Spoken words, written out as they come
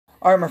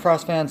Alright, my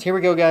Frost fans, here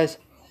we go, guys.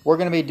 We're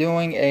going to be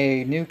doing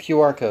a new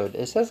QR code.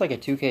 It says like a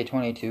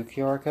 2K22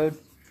 QR code.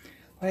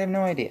 I have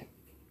no idea.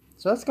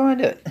 So let's go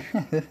and do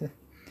it.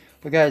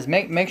 But guys,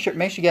 make sure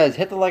you guys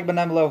hit the like button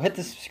down below, hit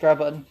the subscribe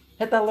button,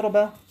 hit that little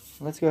bell.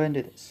 Let's go ahead and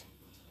do this.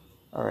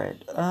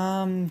 Alright,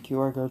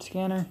 QR code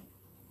scanner.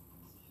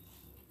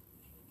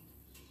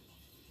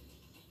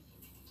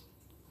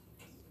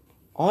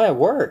 Oh, it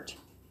worked.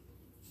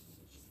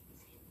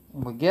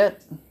 We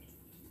get,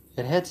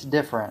 it hits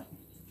different.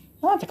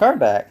 Oh, it's a card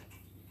back.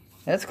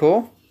 That's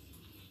cool.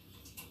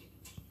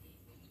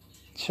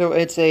 So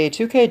it's a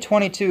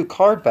 2K22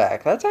 card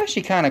back. That's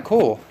actually kind of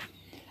cool.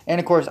 And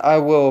of course, I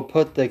will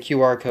put the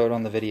QR code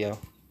on the video.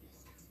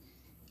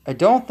 I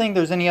don't think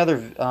there's any other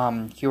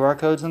QR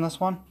codes in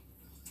this one.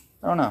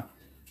 I don't know.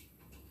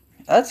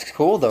 That's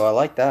cool though. I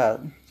like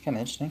that. It's kind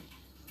of interesting.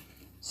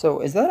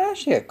 So is that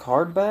actually a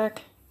card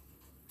back?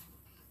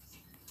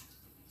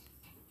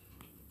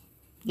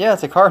 Yeah,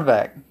 it's a card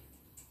back.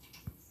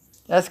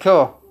 That's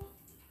cool.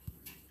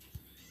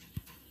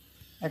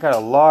 I got a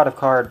lot of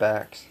card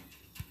backs.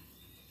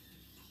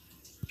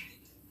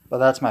 But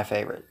that's my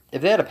favorite.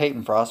 If they had a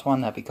PaytonFrost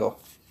one, that'd be cool.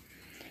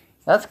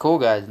 That's cool,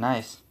 guys.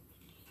 Nice.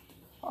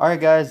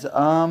 Alright, guys.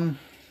 Yeah,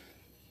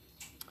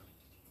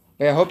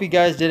 I hope you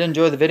guys did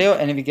enjoy the video.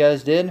 And if you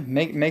guys did,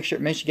 make sure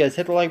you guys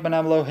hit the like button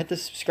down below, hit the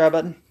subscribe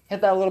button,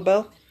 hit that little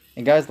bell.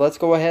 And guys, let's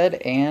go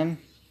ahead and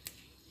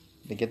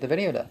get the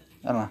video done.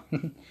 I don't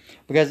know.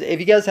 Because if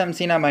you guys haven't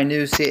seen my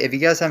new season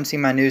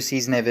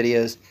 8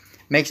 videos,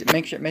 make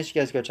sure you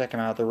guys go check them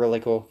out. They're really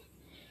cool.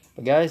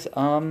 But guys,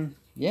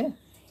 yeah.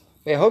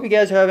 I hope you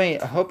guys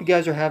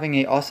are having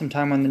an awesome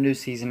time on the new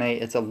season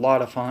 8. It's a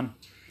lot of fun.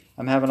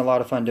 I'm having a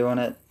lot of fun doing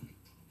it.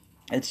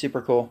 It's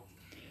super cool.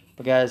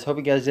 But guys, hope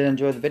you guys did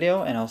enjoy the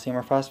video, and I'll see you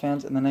more Frost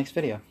fans in the next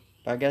video.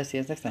 Bye guys, see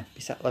you guys next time.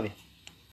 Peace out. Love you.